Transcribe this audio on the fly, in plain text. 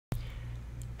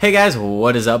Hey guys,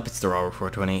 what is up? It's the Robert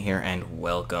 420 here, and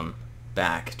welcome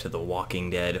back to The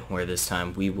Walking Dead, where this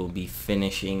time we will be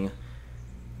finishing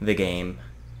the game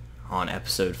on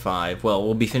episode 5. Well,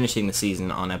 we'll be finishing the season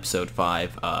on episode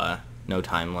 5, no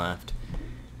time left.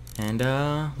 And,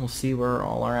 we'll see where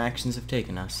all our actions have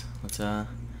taken us. Let's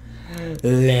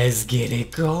get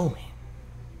it going.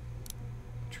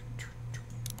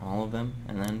 All of them,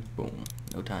 and then, boom,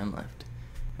 no time left.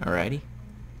 Alrighty.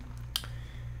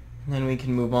 And then we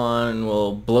can move on and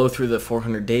we'll blow through the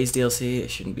 400 Days DLC.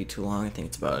 It shouldn't be too long. I think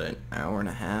it's about an hour and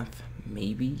a half,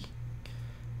 maybe,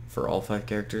 for all 5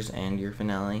 characters and your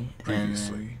finale.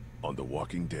 Previously on The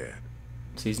Walking Dead.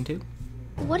 Season 2.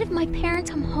 What if my parents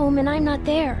come home and I'm not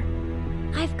there?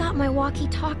 I've got my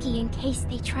walkie-talkie in case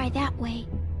they try that way.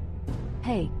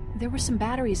 Hey, there were some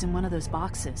batteries in one of those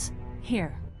boxes.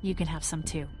 Here, you can have some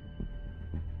too.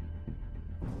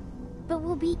 But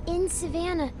we'll be in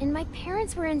Savannah, and my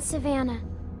parents were in Savannah.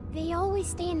 They always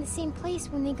stay in the same place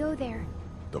when they go there.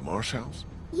 The Marsh House?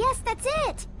 Yes, that's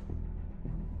it!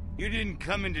 You didn't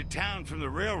come into town from the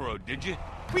railroad, did you?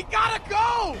 We gotta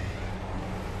go!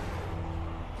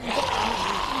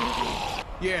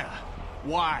 Yeah,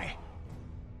 why?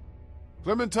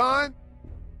 Clementine?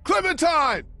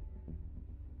 Clementine!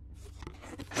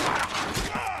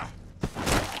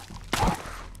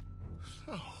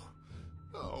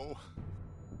 Oh.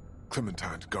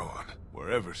 Clementine's gone.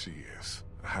 Wherever she is,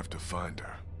 I have to find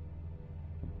her.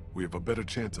 We have a better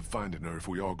chance of finding her if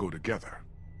we all go together.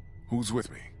 Who's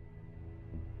with me?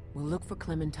 We'll look for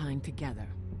Clementine together.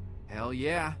 Hell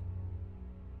yeah.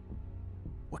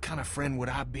 What kind of friend would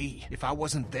I be if I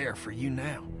wasn't there for you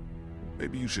now?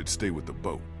 Maybe you should stay with the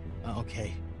boat.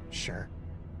 Okay, sure.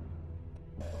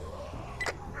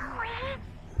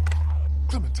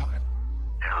 Clementine.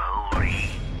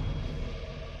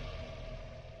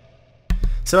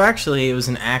 So actually, it was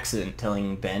an accident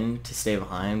telling Ben to stay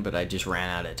behind, but I just ran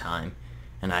out of time.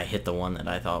 And I hit the one that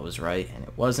I thought was right, and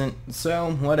it wasn't.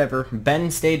 So, whatever.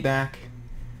 Ben stayed back.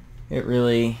 It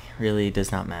really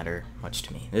does not matter much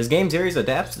to me. This game series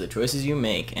adapts to the choices you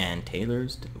make and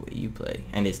tailors to the way you play.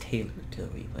 And is tailored to the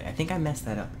way you play. I think I mess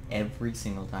that up every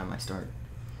single time I start.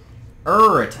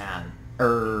 Vernon,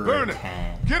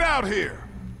 get out here!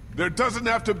 There doesn't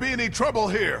have to be any trouble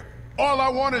here. All I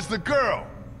want is the girl.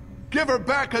 Give her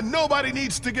back and nobody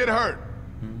needs to get hurt.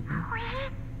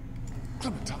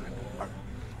 Clementine,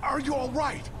 are you all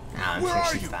right? I'm Where sure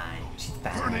are she's you? fine. She's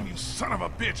fine. Vernon, you son of a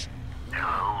bitch.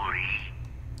 Cody,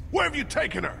 Where have you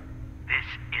taken her? this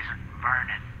isn't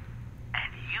Vernon,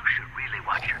 and you should really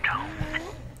watch your tone.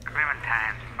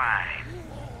 Clementine's fine,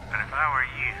 but if I were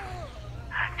you,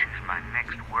 I'd choose my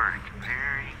next words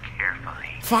very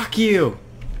carefully. Fuck you!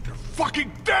 You're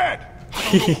fucking dead!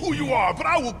 I don't know who you are, but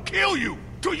I will kill you!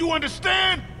 Do you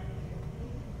understand?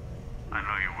 I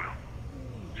know you will.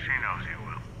 She knows you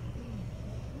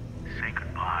will. Say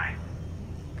goodbye.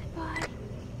 Goodbye.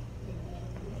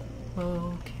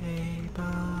 Okay,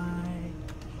 bye.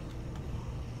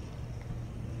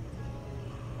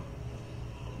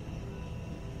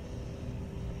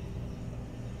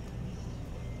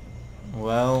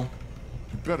 Well,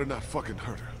 You better not fucking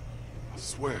hurt her. I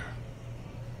swear.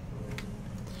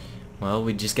 well,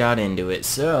 we just got into it,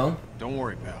 so Don't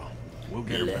worry, pal. We'll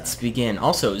get her let's back. begin.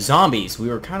 Also, zombies. We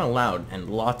were kind of loud, and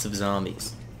lots of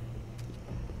zombies.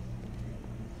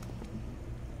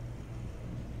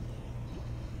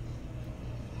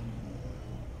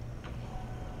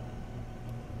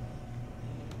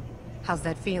 How's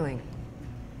that feeling?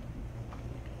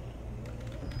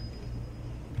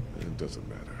 It doesn't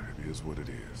matter. It is what it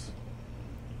is.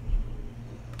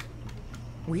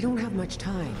 We don't have much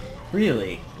time.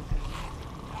 Really?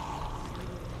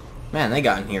 Man, they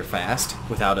got in here fast,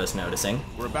 without us noticing.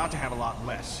 We're about to have a lot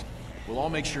less. We'll all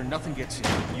make sure nothing gets in.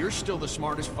 You're still the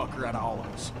smartest fucker out of all of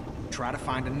us. Try to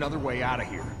find another way out of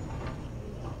here.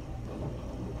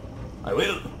 I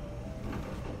will.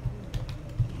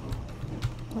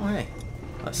 Oh, hey.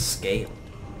 A scale.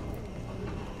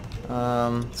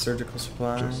 Surgical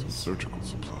supplies. Just some surgical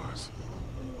supplies.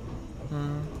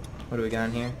 What do we got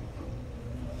in here?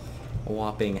 A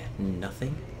whopping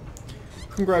nothing.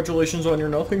 Congratulations on your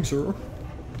nothing, sir.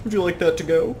 Would you like that to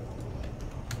go?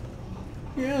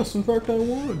 Yes, in fact I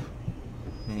would.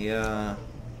 Yeah.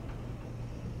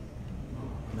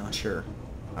 Not sure.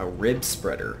 A rib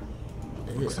spreader.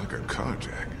 Looks like a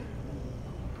carjack.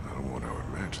 I don't want to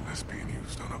imagine this being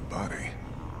used on a body.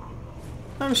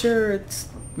 I'm sure it's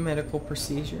medical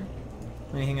procedure.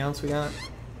 Anything else we got?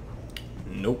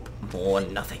 Nope. More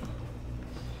nothing.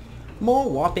 More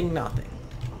whopping nothing.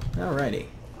 Alrighty.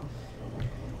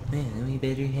 Well, we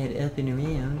better head up and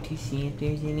around to see if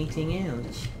there's anything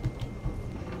else.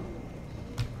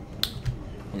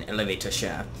 An elevator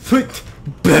shaft.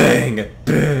 Bang!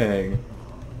 Bang!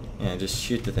 Yeah, just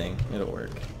shoot the thing. It'll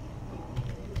work.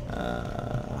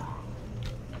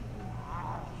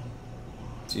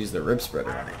 Let's use the rib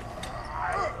spreader on it.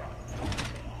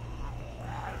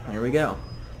 Here we go.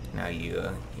 Now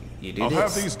you do I'll this.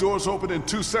 have these doors open in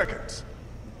 2 seconds.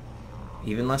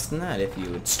 Even less than that if you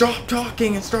would stop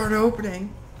talking and start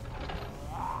opening.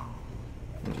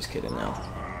 I'm just kidding though.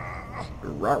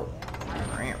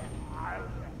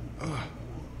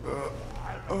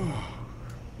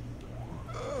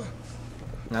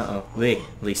 Uh-oh.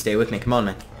 Lee, stay with me. Come on,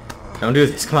 man. Don't do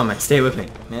this. Come on, man. Stay with me.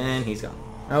 Man, he's gone.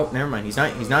 Oh, never mind. He's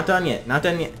not done yet. Not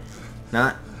done yet.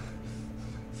 Not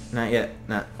yet.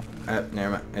 Not.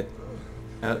 Never mind.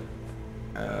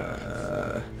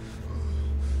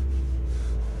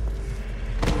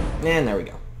 And there we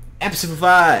go. Episode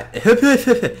 5.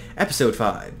 Episode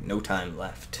 5. No time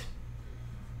left.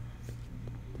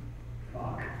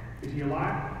 Fuck. Is he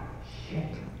alive? Shit.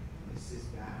 This is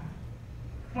bad.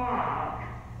 Fuck.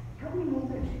 Help me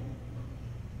move it.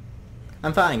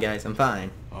 I'm fine, guys. I'm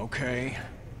fine. Okay.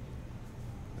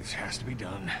 This has to be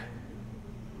done.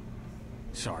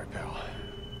 Sorry, pal.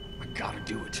 I gotta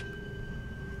do it.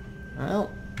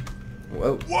 Well.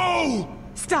 Whoa. Whoa!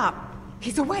 Stop!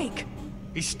 He's awake!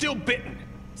 He's still bitten.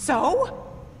 So?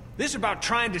 This is about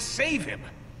trying to save him.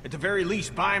 At the very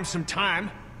least, buy him some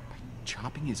time.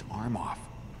 Chopping his arm off.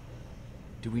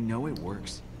 Do we know it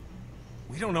works?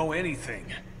 We don't know anything.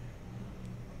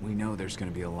 We know there's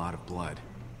gonna be a lot of blood.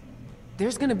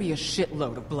 There's gonna be a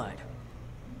shitload of blood.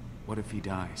 What if he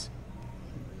dies?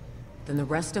 Then the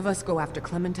rest of us go after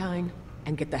Clementine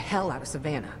and get the hell out of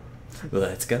Savannah.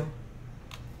 Let's go.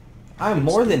 I'm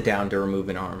more than down to remove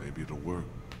an arm. Maybe it'll work.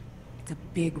 It's a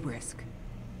big risk.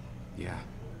 Yeah.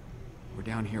 We're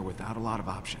down here without a lot of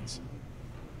options.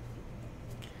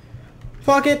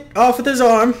 Fuck it. Off with his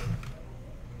arm.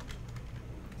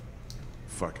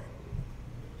 Fuck it.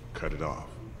 Cut it off.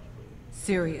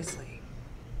 Seriously.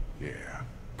 Yeah.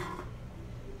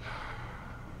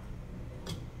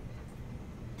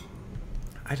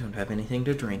 I don't have anything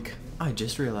to drink. I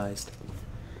just realized.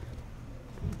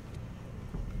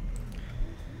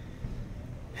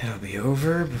 It'll be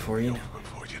over before you know.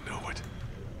 Before you know it.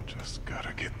 Just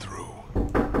gotta get through.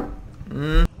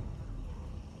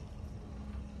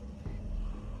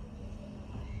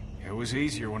 It was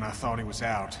easier when I thought he was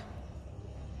out.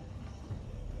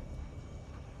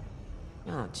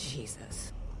 Oh,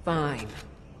 Jesus. Fine.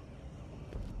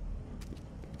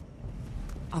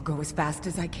 I'll go as fast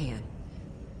as I can.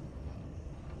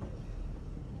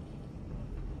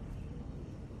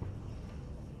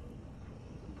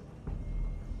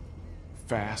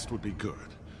 Fast would be good.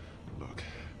 Look,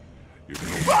 you're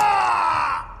gonna...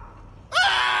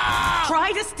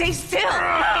 Try to stay still!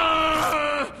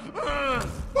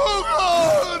 Oh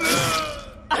God!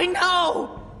 I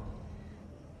know!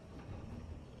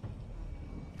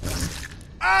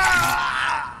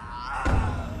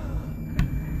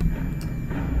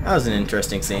 That was an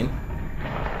interesting scene.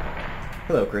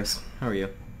 Hello, Chris. How are you?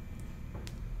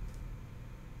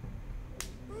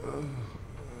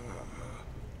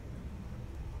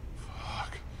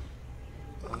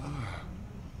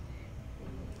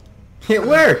 It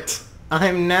worked!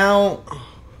 I now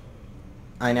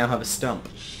have a stump.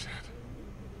 Shit.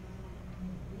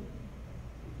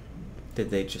 Did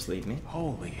they just leave me?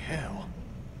 Holy hell.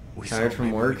 We Tired thought from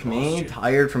maybe work, we me? lost you.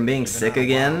 Tired from being You've been sick out a while,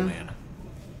 again? man.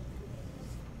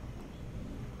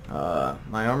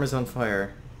 My arm is on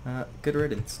fire. Good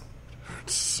riddance.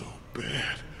 Hurts so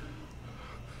bad.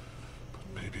 But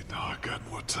maybe now I got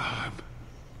more time.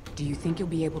 Do you think you'll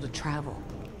be able to travel?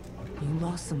 You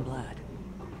lost some blood.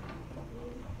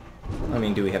 I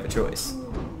mean, do we have a choice?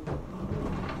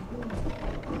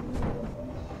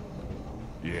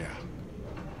 Yeah.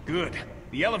 Good.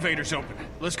 The elevator's open.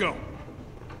 Let's go.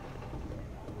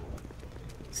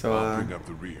 So, I'll bring up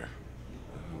the rear.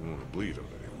 I don't want to bleed on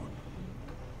anyone.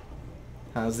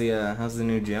 how's the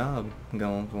new job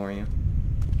going for you?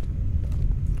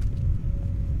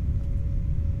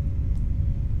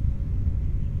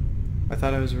 I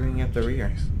thought I was bringing up the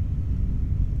rear.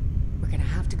 We're gonna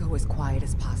have to go as quiet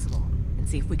as possible and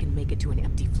see if we can make it to an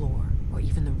empty floor or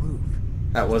even the roof.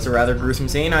 That was a rather gruesome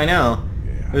scene, I know.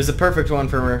 Yeah. It was the perfect one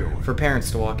for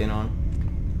parents to walk in on.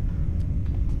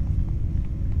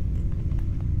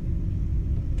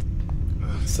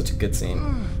 Such a good scene.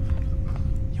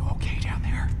 You okay down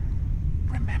there?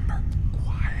 Remember,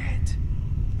 quiet.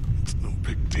 It's no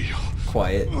big deal.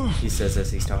 Quiet, he says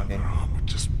as he's talking. We're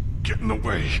just getting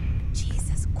away.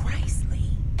 Jesus Christ,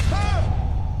 Lee.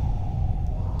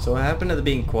 So what happened to the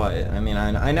being quiet? I mean,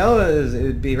 I know it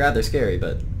would be rather scary,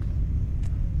 but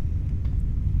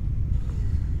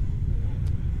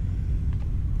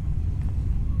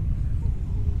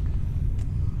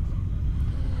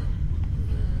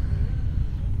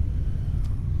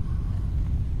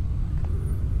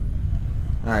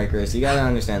Alright, Chris, you gotta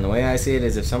understand, the way I see it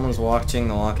is if someone's watching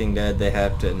The Walking Dead, they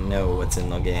have to know what's in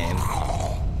the game.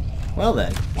 Well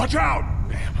then. Watch out!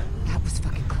 That was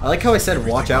fucking close. I like how I said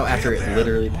watch out after it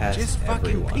literally passed Just fucking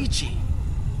everyone. peachy.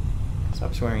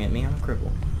 Stop swearing at me, I'm a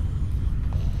cripple.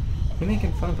 You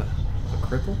making fun of a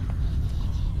cripple?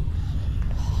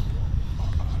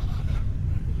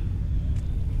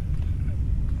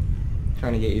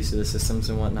 Trying to get used to the systems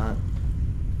and whatnot.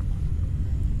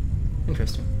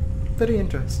 Interesting. Very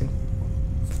interesting.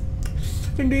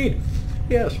 Indeed.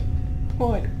 Yes.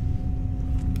 Quite.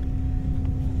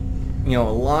 You know,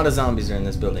 a lot of zombies are in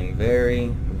this building very,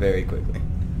 very quickly.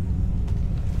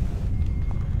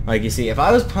 Like, you see, if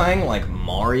I was playing, like,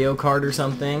 Mario Kart or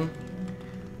something,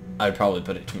 I'd probably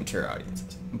put it to mature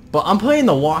audiences. But I'm playing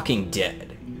The Walking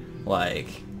Dead. Like,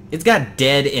 it's got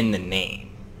dead in the name.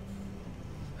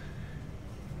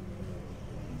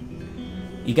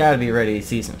 You gotta be ready to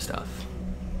see some stuff.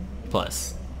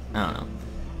 Plus, I don't know.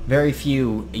 Very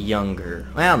few younger...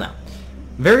 Well, no.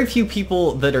 Very few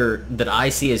people that I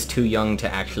see as too young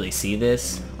to actually see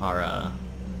this are,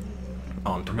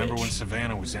 on Twitch. Remember when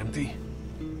Savannah was empty?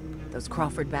 Those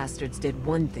Crawford bastards did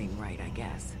one thing right, I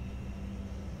guess.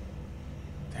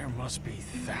 There must be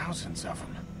thousands of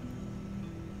them.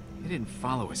 They didn't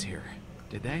follow us here,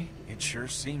 did they? It sure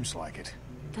seems like it.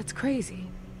 That's crazy.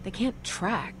 They can't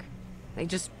track. They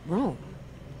just roam.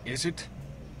 Is it?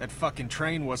 That fucking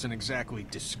train wasn't exactly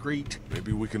discreet.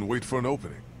 Maybe we can wait for an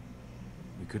opening.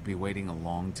 We could be waiting a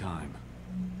long time.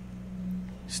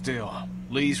 Still,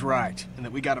 Lee's right, and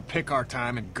that we gotta pick our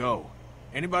time and go.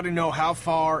 Anybody know how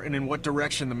far and in what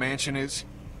direction the mansion is?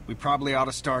 We probably ought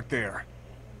to start there.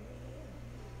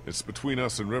 It's between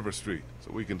us and River Street,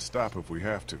 so we can stop if we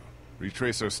have to.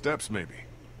 Retrace our steps, maybe.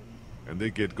 And they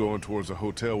get going towards a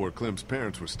hotel where Clem's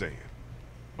parents were staying.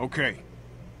 Okay.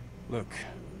 Look,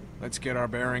 let's get our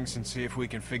bearings and see if we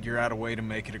can figure out a way to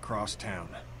make it across town.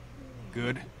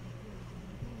 Good?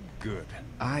 Good.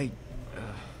 I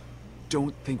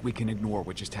don't think we can ignore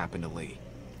what just happened to Lee.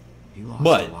 He lost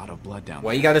What? a lot of blood down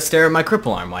Why there. you gotta stare at my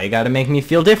cripple arm? Why you gotta make me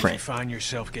feel different? If you find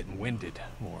yourself getting winded,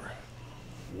 or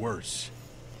worse,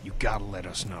 you gotta let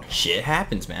us know. Shit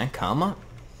happens, man. Come on.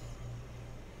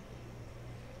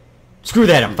 Screw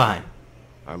that, I'm fine.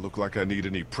 I look like I need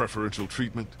any preferential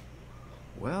treatment?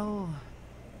 Well...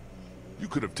 You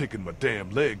could have taken my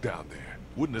damn leg down there.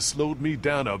 Wouldn't have slowed me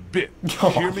down a bit. You Oh.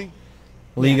 hear me?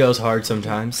 Lee goes hard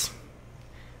sometimes.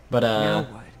 But, Now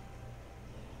what?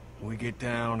 We get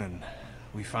down and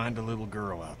we find a little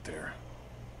girl out there.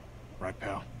 Right,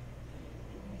 pal?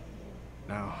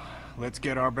 Now, let's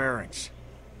get our bearings.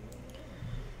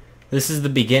 this is the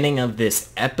beginning of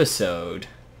this episode.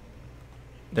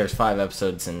 There's 5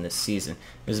 episodes in this season.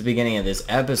 This is the beginning of this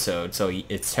episode, so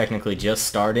it's technically just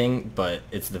starting, but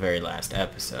it's the very last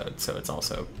episode, so it's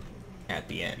also at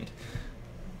the end.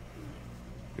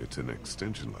 It's an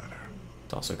extension ladder.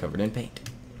 It's also covered in paint.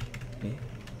 Yeah.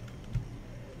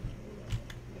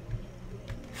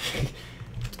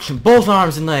 Both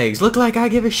arms and legs. Look like I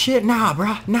give a shit? Nah,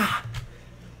 bruh. Nah.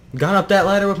 Gone up that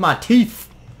ladder with my teeth.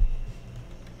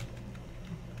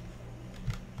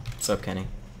 What's up, Kenny?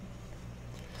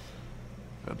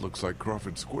 That looks like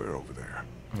Crawford Square over there.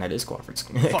 That is Crawford's.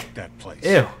 Fuck that place.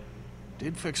 Ew.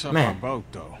 Did fix up Man. our boat,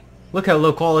 though. Look how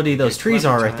low quality those Get trees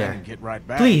are right Clementine there. and get right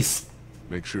back. Please.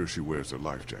 Make sure she wears her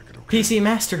life jacket, okay? PC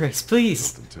Master Race, please.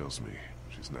 Something tells me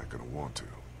she's not gonna want to.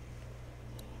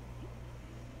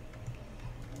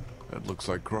 That looks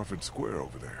like Crawford Square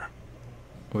over there.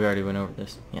 We already went over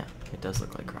this. Yeah, it does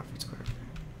look like Crawford Square.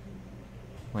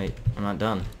 Wait, I'm not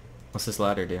done. What's this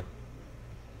ladder do?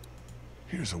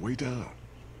 Here's a way down.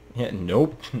 Yeah,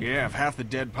 nope. Yeah, if half the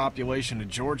dead population of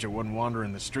Georgia wouldn't wander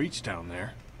in the streets down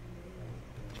there.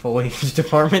 Police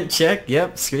department check?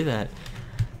 Yep, screw that.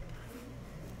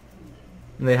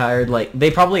 They hired, like, they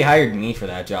probably hired me for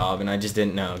that job, and I just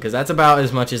didn't know, because that's about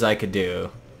as much as I could do.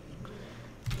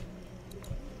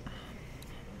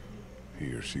 He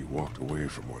or she walked away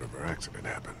from whatever accident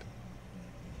happened.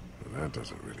 Well, that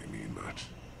doesn't really mean much.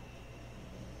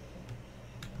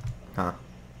 Huh.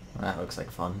 That looks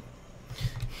like fun.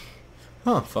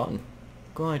 Huh, fun.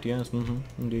 Quite, yes,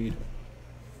 indeed.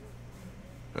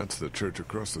 That's the church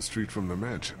across the street from the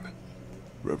mansion.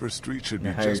 River Street should be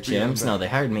They hired just beyond chimps? that. No, they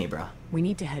hired me, bro. We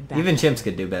need to head back. Even then. chimps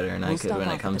could do better than I We'll could stop when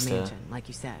off it at comes the to mansion, like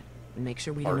you said, and make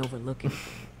sure we art. don't overlook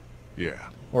anything. Yeah.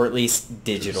 Or at least Just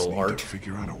digital need art. to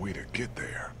figure out a way to get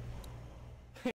there.